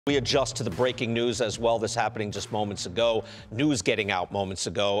We adjust to the breaking news as well. This happening just moments ago, news getting out moments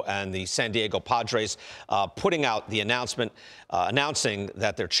ago, and the San Diego Padres putting out the announcement announcing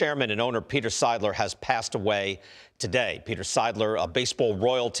that their chairman and owner, Peter Seidler, has passed away today. Peter Seidler, a baseball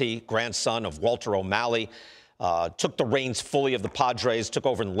royalty, grandson of Walter O'Malley, took the reins fully of the Padres, took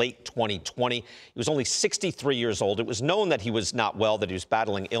over in late 2020. He was only 63 years old. It was known that he was not well, that he was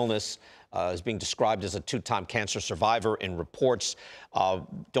battling illness. Is being described as a two-time cancer survivor in reports.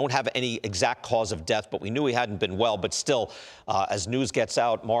 Don't have any exact cause of death, but we knew he hadn't been well. But still, as news gets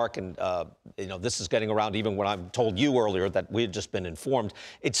out, Mark, and this is getting around even when I told you earlier that we had just been informed,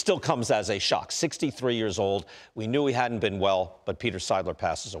 it still comes as a shock. 63 years old. We knew he hadn't been well, but Peter Seidler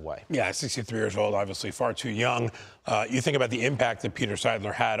passes away. Yeah, 63 years old, obviously far too young. You think about the impact that Peter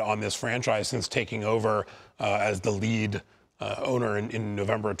Seidler had on this franchise since taking over as the lead owner in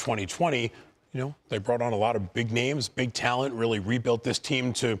November of 2020. They brought on a lot of big names, big talent, really rebuilt this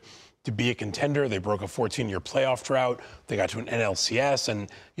team to be a contender. They broke a 14-year playoff drought. They got to an NLCS,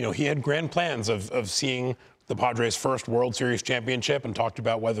 and he had grand plans of seeing the Padres' first World Series championship, and talked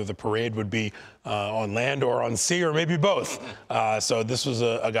about whether the parade would be on land or on sea, or maybe both. So this was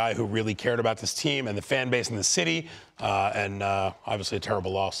a guy who really cared about this team and the fan base in the city, and obviously a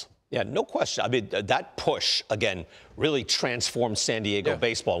terrible loss. Yeah, no question. I mean, that push, again, really transformed San Diego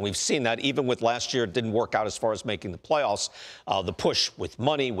baseball. And we've seen that even with last year, it didn't work out as far as making the playoffs. The push with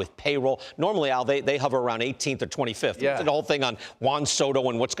money, with payroll. Normally, Al, they hover around 18th or 25th. Yeah. The whole thing on Juan Soto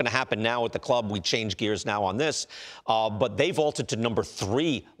and what's going to happen now at the club. We change gears now on this. But they vaulted to number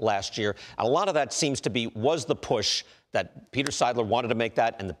 3 last year. And a lot of that seems to was the push that Peter Seidler wanted to make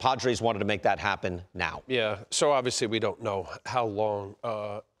that, and the Padres wanted to make that happen now. Yeah, so obviously we don't know how long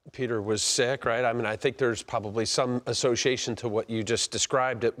Peter was sick, right? I mean, I think there's probably some association to what you just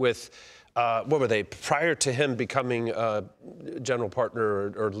described it with, what were they, prior to him becoming general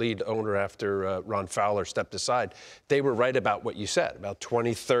partner or lead owner after Ron Fowler stepped aside, they were right about what you said, about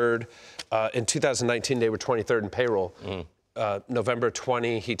 23rd. In 2019, they were 23rd in payroll. November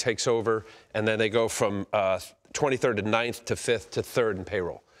 20, he takes over, and then they go from 23rd to 9th to 5th to 3rd in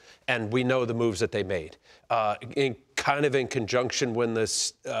payroll. And we know the moves that they made, in conjunction when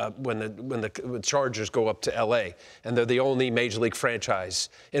the Chargers go up to L.A. and they're the only major league franchise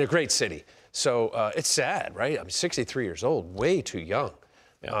in a great city. So it's sad, right? I mean, 63 years old, way too young,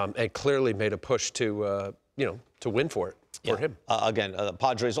 and clearly made a push to to win for it. For him. Again,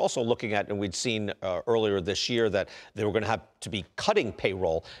 Padres also looking at, and we'd seen earlier this year that they were going to have to be cutting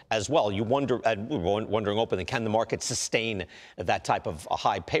payroll as well. You wonder, and we were wondering openly, can the market sustain that type of a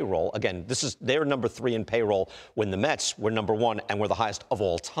high payroll? Again, they're number 3 in payroll when the Mets were number 1 and were the highest of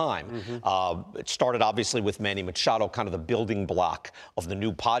all time. It started obviously with Manny Machado, kind of the building block of the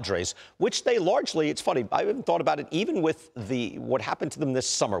new Padres, which they largely, it's funny, I haven't thought about it, even with what happened to them this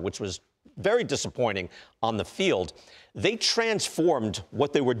summer, which was very disappointing on the field. They transformed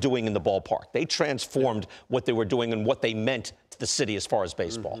what they were doing in the ballpark. They transformed what they were doing and what they meant to the city as far as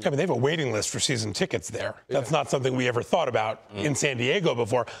baseball. I mean, they have a waiting list for season tickets there. That's not something we ever thought about in San Diego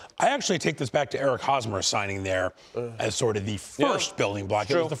before. I actually take this back to Eric Hosmer signing there as sort of the first building block.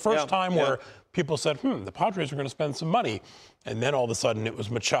 It was the first time where people said, the Padres are going to spend some money. And then all of a sudden it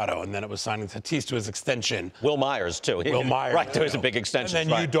was Machado, and then it was signing Tatis to his extension. Will Myers, too. Will Myers. Right, there was a big extension. And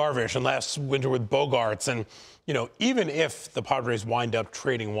then Yu Darvish, and last winter with Bogarts. And, even if the Padres wind up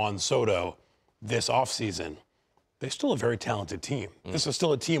trading Juan Soto this offseason, they're still a very talented team. This is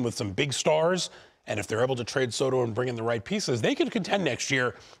still a team with some big stars, and if they're able to trade Soto and bring in the right pieces, they could contend next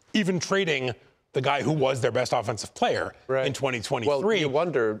year, even trading the guy who was their best offensive player in 2023. Well, you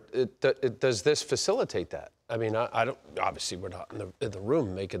wonder, does this facilitate that? I mean, I don't. Obviously, we're not in the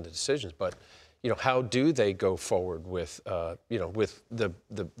room making the decisions, but how do they go forward with with the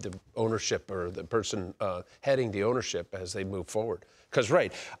ownership or the person heading the ownership as they move forward? Because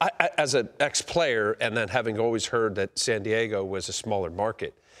I, as an ex-player, and then having always heard that San Diego was a smaller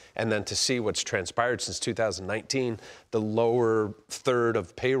market, and then to see what's transpired since 2019, the lower third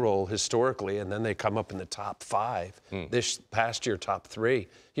of payroll historically, and then they come up in the top 5. This past year, top 3.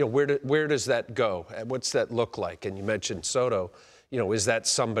 Where does that go? What's that look like? And you mentioned Soto. Is that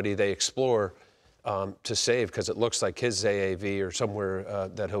somebody they explore to save? Because it looks like his AAV or somewhere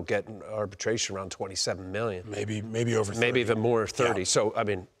that he'll get in arbitration around $27 million. Maybe over 30. Maybe even more, 30. Yeah. So, I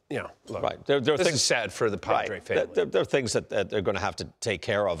mean, look, right. There are this things is sad for the Padre family. There are things that they're going to have to take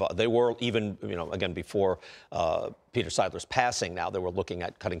care of. They were even, again, before Peter Seidler's passing, now they were looking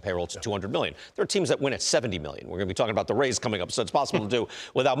at cutting payroll to $200 million. There are teams that win at $70 million. We're going to be talking about the Rays coming up, so it's possible to do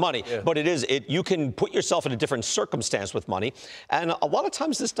without money. But you can put yourself in a different circumstance with money. And a lot of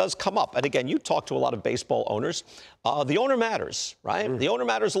times this does come up. And again, you talk to a lot of baseball owners. The owner matters, right? The owner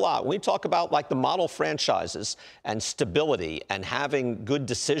matters a lot. When we talk about like the model franchises and stability and having good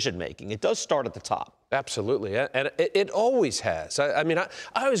decision making, it does start at the top. Absolutely, and it always has. I mean, I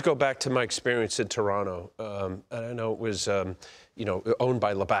always go back to my experience in Toronto, and I know it was, owned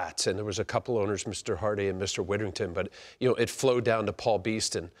by Labatt's, and there was a couple owners, Mr. Hardy and Mr. Whittington, but, it flowed down to Paul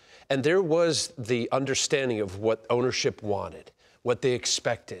Beeston. And there was the understanding of what ownership wanted, what they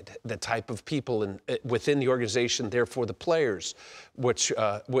expected, the type of people within the organization, therefore the players,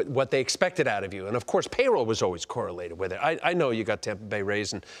 what they expected out of you. And, of course, payroll was always correlated with it. I know you got Tampa Bay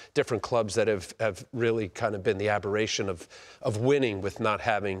Rays and different clubs that have really kind of been the aberration of winning with not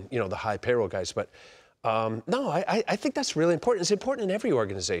having, the high payroll guys. But, no, I think that's really important. It's important in every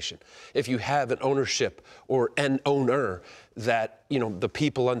organization. If you have an ownership or an owner that, the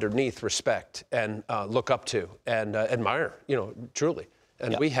people underneath respect and look up to and admire, truly.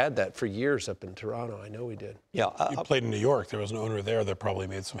 And we had that for years up in Toronto. I know we did. Yeah. You played in New York. There was an owner there that probably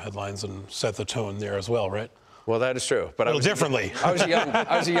made some headlines and set the tone there as well, right? Well, that is true. But a little differently. I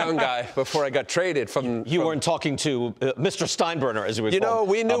was a young guy before I got traded from. You weren't talking to Mr. Steinbrenner, as we would call him.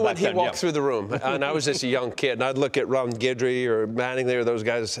 We knew when he walked through the room. And I was just a young kid. And I'd look at Ron Guidry or Manning there, those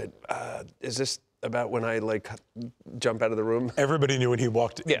guys, and said, is this about when I, jump out of the room? Everybody knew when he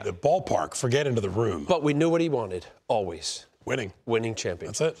walked in the ballpark, forget into the room. But we knew what he wanted, always. Winning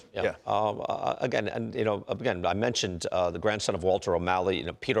champions. That's it. Yeah. Again, I mentioned the grandson of Walter O'Malley,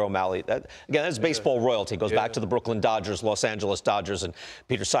 Peter O'Malley. That's baseball royalty. It goes back to the Brooklyn Dodgers, Los Angeles Dodgers, and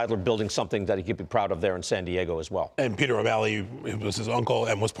Peter Seidler building something that he could be proud of there in San Diego as well. And Peter O'Malley was his uncle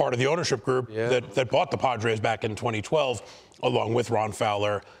and was part of the ownership group that bought the Padres back in 2012, along with Ron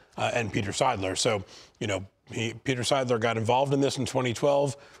Fowler and Peter Seidler. So, Peter Seidler got involved in this in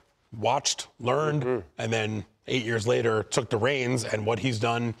 2012, watched, learned, and then 8 years later took the reins, and what he's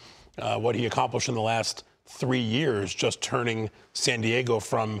done, what he accomplished in the last 3 years, just turning San Diego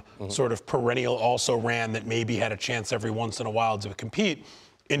from sort of perennial also-ran that maybe had a chance every once in a while to compete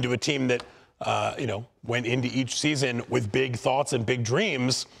into a team that, went into each season with big thoughts and big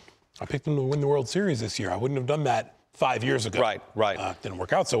dreams. I picked them to win the World Series this year. I wouldn't have done that 5 years ago. Right. Didn't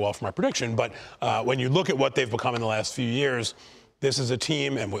work out so well for my prediction, but when you look at what they've become in the last few years, this is a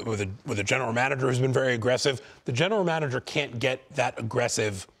team, and with a general manager who's been very aggressive. The general manager can't get that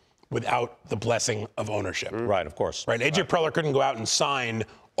aggressive without the blessing of ownership. Right, of course. Right. AJ Preller couldn't go out and sign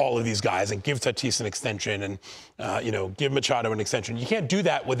all of these guys and give Tatis an extension and give Machado an extension. You can't do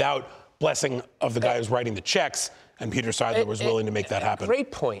that without blessing of the guy who's writing the checks. And Peter Seidler was willing to make that happen.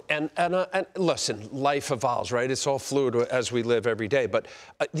 Great point. And listen, life evolves, right? It's all fluid as we live every day. But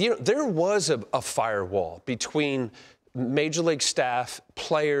there was a firewall between Major League staff,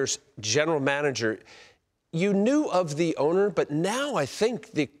 players, general manager. You knew of the owner, but now I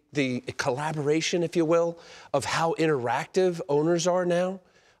think the collaboration, if you will, of how interactive owners are now,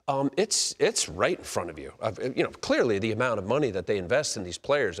 it's right in front of you. Clearly the amount of money that they invest in these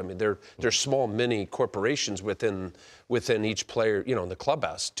players. I mean, they're small mini corporations within each player. In the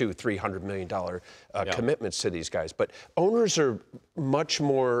clubhouse, $200-300 million commitments to these guys. But owners are much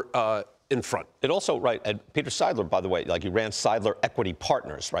more in front. It also, right, and Peter Seidler, by the way, he ran Seidler Equity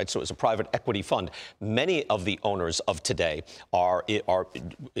Partners, right? So it was a private equity fund. Many of the owners of today are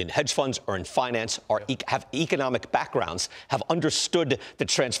in hedge funds or in finance, have economic backgrounds, have understood the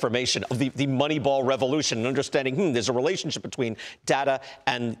transformation of the Moneyball revolution and understanding, there's a relationship between data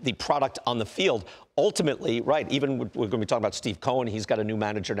and the product on the field. Ultimately, right, even we're going to be talking about Steve Cohen. He's got a new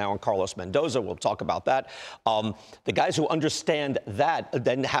manager now in Carlos Mendoza. We'll talk about that. The guys who understand that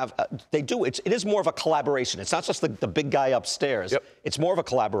then it is more of a collaboration. It's not just the big guy upstairs. It's more of a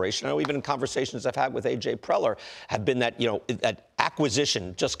collaboration. I know even in conversations I've had with AJ Preller have been that, that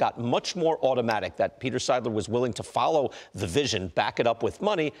acquisition just got much more automatic, that Peter Seidler was willing to follow the vision, back it up with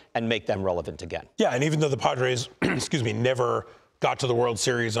money, and make them relevant again. Yeah, and even though the Padres, never got to the World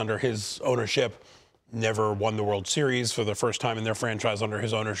Series under his ownership, never won the World Series for the first time in their franchise under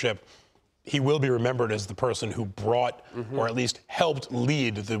his ownership, he will be remembered as the person who brought, or at least helped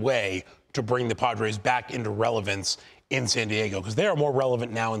lead the way to bring the Padres back into relevance in San Diego, because they are more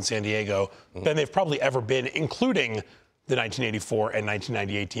relevant now in San Diego than they've probably ever been, including the 1984 and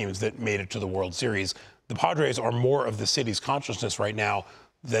 1998 teams that made it to the World Series. The Padres are more of the city's consciousness right now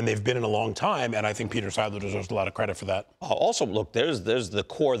than they've been in a long time, and I think Peter Seidler deserves a lot of credit for that. Also, look, there's the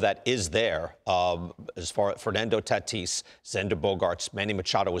core that is there. As far as Fernando Tatis, Xander Bogaerts, Manny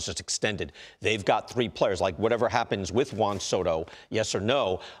Machado was just extended. They've got 3 players. Like whatever happens with Juan Soto, yes or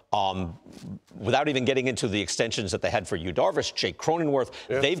no, without even getting into the extensions that they had for Yu Darvish, Jake Cronenworth,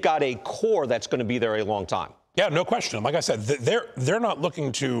 they've got a core that's going to be there a long time. Yeah, no question. Like I said, they're not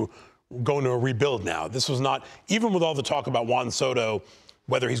looking to go into a rebuild now. This was not, even with all the talk about Juan Soto,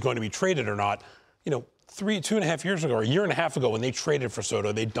 whether he's going to be traded or not, 2.5 years ago or a year and a half ago when they traded for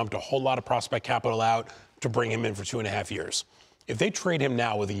Soto, they dumped a whole lot of prospect capital out to bring him in for 2.5 years. If they trade him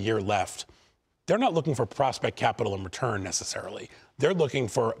now with a year left, they're not looking for prospect capital in return necessarily. They're looking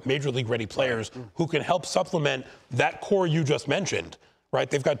for major league ready players who can help supplement that core you just mentioned. Right,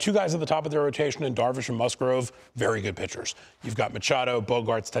 they've got 2 guys at the top of their rotation in Darvish and Musgrove, very good pitchers. You've got Machado,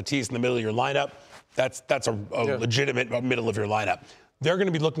 Bogaerts, Tatis in the middle of your lineup. That's a legitimate middle of your lineup. They're going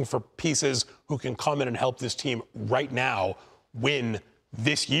to be looking for pieces who can come in and help this team right now win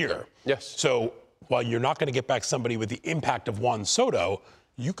this year. Yes. So while you're not going to get back somebody with the impact of Juan Soto,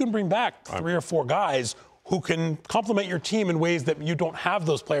 you can bring back 3 or 4 guys who can complement your team in ways that you don't have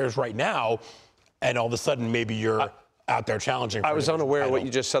those players right now. And all of a sudden, maybe you're out there challenging. I was unaware of what you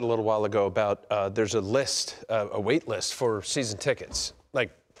just said a little while ago about there's a list, a wait list for season tickets.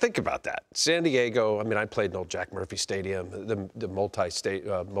 Like, think about that. San Diego, I mean, I played in old Jack Murphy Stadium, the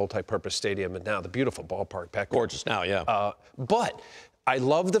multi-purpose stadium, and now the beautiful ballpark. Back gorgeous now, yeah. But I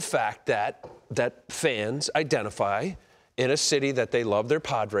love the fact that fans identify in a city that they love their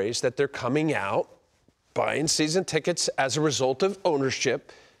Padres, that they're coming out, buying season tickets as a result of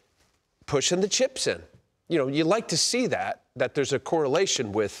ownership, pushing the chips in. You like to see that there's a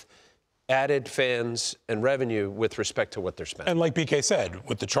correlation with added fans and revenue with respect to what they're spending. And like BK said,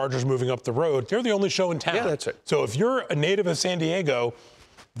 with the Chargers moving up the road, they're the only show in town. Yeah, that's right. So if you're a native of San Diego,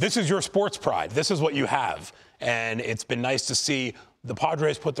 this is your sports pride. This is what you have. And it's been nice to see the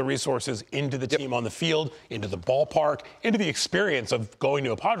Padres put the resources into the team on the field, into the ballpark, into the experience of going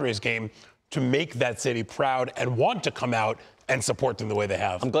to a Padres game to make that city proud and want to come out and support them the way they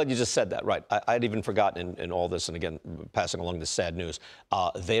have. I'm glad you just said that, right. I'd even forgotten in all this, and again, passing along this sad news,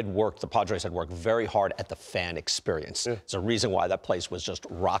 the Padres had worked very hard at the fan experience. Yeah. It's a reason why that place was just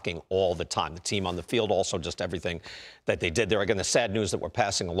rocking all the time. The team on the field, also just everything that they did there. Again, the sad news that we're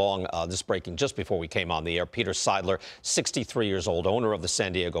passing along, this breaking just before we came on the air. Peter Seidler, 63 years old, owner of the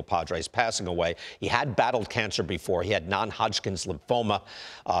San Diego Padres, passing away. He had battled cancer before. He had non-Hodgkin's lymphoma.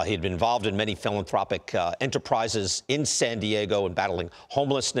 He had been involved in many philanthropic enterprises in San Diego and battling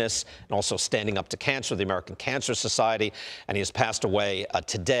homelessness and also standing up to cancer, the American Cancer Society. And he has passed away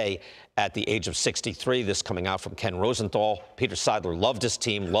today at the age of 63. This coming out from Ken Rosenthal. Peter Seidler loved his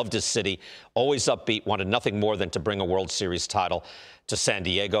team, loved his city, always upbeat, wanted nothing more than to bring a World Series title to San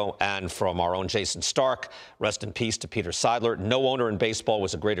Diego. And from our own Jason Stark, rest in peace to Peter Seidler. No owner in baseball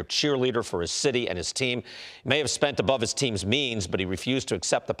was a greater cheerleader for his city and his team. He may have spent above his team's means, but he refused to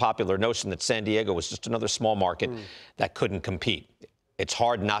accept the popular notion that San Diego was just another small market that couldn't compete. It's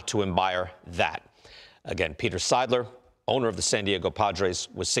hard not to admire that. Again, Peter Seidler, owner of the San Diego Padres,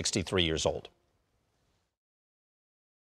 was 63 years old.